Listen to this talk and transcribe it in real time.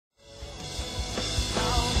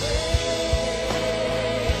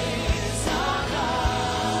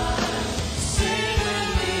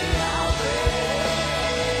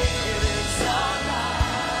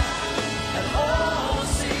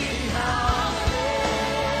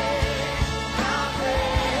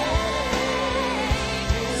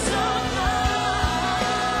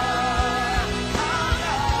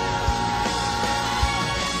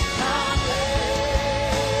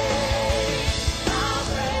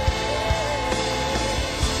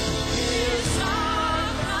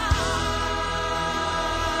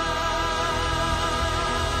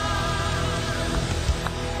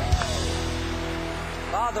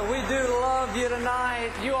Father, we do love you tonight.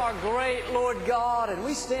 You are great, Lord God, and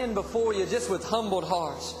we stand before you just with humbled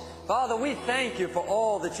hearts. Father, we thank you for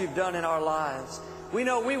all that you've done in our lives. We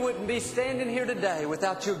know we wouldn't be standing here today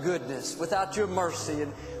without your goodness, without your mercy.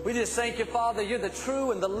 And we just thank you, Father, you're the true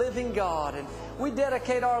and the living God. And we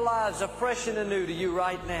dedicate our lives afresh and anew to you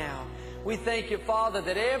right now. We thank you, Father,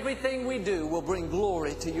 that everything we do will bring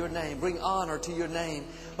glory to your name, bring honor to your name.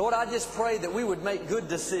 Lord, I just pray that we would make good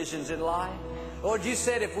decisions in life. Lord, you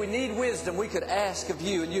said if we need wisdom, we could ask of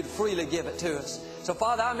you and you'd freely give it to us. So,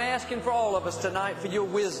 Father, I'm asking for all of us tonight for your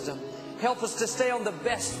wisdom. Help us to stay on the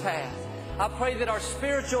best path. I pray that our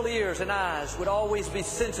spiritual ears and eyes would always be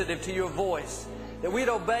sensitive to your voice, that we'd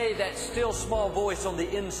obey that still small voice on the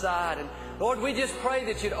inside. And Lord, we just pray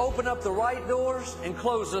that you'd open up the right doors and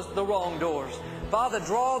close the wrong doors. Father,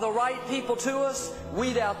 draw the right people to us,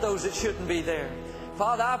 weed out those that shouldn't be there.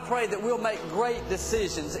 Father, I pray that we'll make great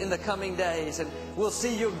decisions in the coming days, and we'll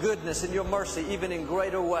see your goodness and your mercy even in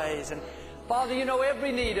greater ways. And Father, you know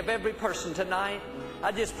every need of every person tonight.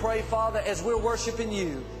 I just pray, Father, as we're worshiping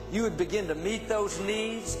you, you would begin to meet those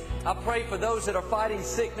needs. I pray for those that are fighting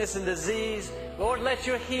sickness and disease. Lord, let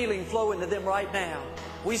your healing flow into them right now.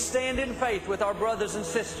 We stand in faith with our brothers and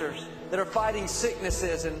sisters that are fighting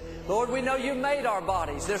sicknesses. And Lord, we know you made our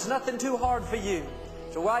bodies. There's nothing too hard for you.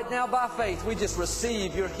 So right now, by faith, we just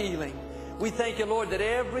receive your healing. We thank you, Lord, that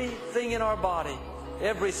everything in our body,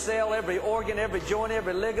 every cell, every organ, every joint,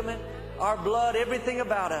 every ligament, our blood, everything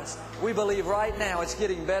about us, we believe right now it's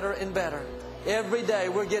getting better and better. Every day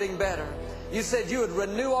we're getting better. You said you would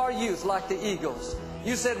renew our youth like the eagles.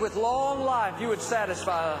 You said with long life you would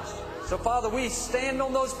satisfy us. So, Father, we stand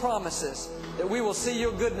on those promises that we will see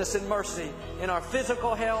your goodness and mercy in our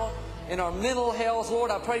physical health, in our mental health.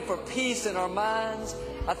 Lord, I pray for peace in our minds.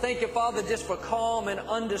 I thank you, Father, just for calm and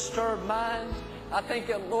undisturbed minds. I thank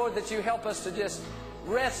you, Lord, that you help us to just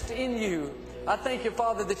rest in you. I thank you,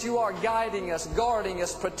 Father, that you are guiding us, guarding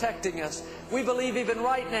us, protecting us. We believe even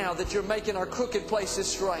right now that you're making our crooked places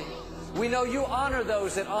straight. We know you honor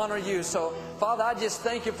those that honor you. So, Father, I just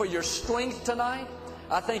thank you for your strength tonight.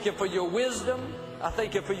 I thank you for your wisdom. I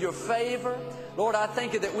thank you for your favor. Lord, I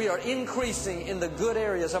thank you that we are increasing in the good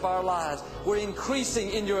areas of our lives. We're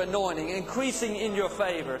increasing in your anointing, increasing in your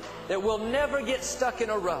favor, that we'll never get stuck in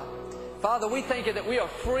a rut. Father, we thank you that we are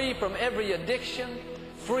free from every addiction,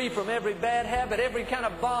 free from every bad habit, every kind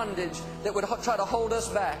of bondage that would try to hold us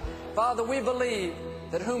back. Father, we believe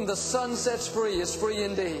that whom the Son sets free is free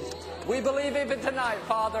indeed. We believe even tonight,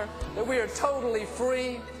 Father, that we are totally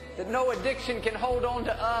free, that no addiction can hold on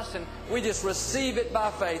to us, and we just receive it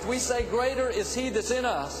by faith. We say, greater is He that's in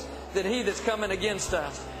us than he that's coming against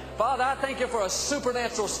us. Father, I thank you for a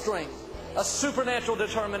supernatural strength, a supernatural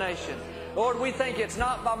determination. Lord, we think it's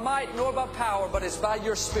not by might nor by power, but it's by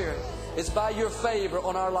your Spirit. It's by your favor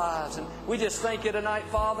on our lives. And we just thank you tonight,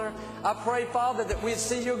 Father. I pray, Father, that we'd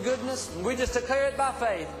see your goodness, and we just declare it by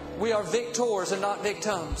faith. We are victors and not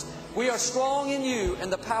victims. We are strong in you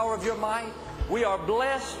and the power of your might. We are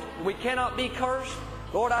blessed. We cannot be cursed.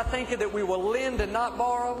 Lord, I thank you that we will lend and not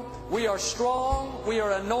borrow. We are strong. We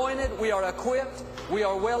are anointed. We are equipped. We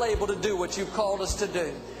are well able to do what you've called us to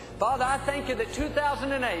do. Father, I thank you that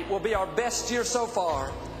 2008 will be our best year so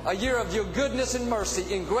far. A year of your goodness and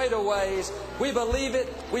mercy in greater ways. We believe it.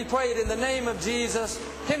 We pray it in the name of Jesus.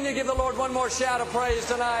 Can you give the Lord one more shout of praise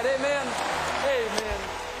tonight? Amen.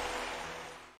 Amen.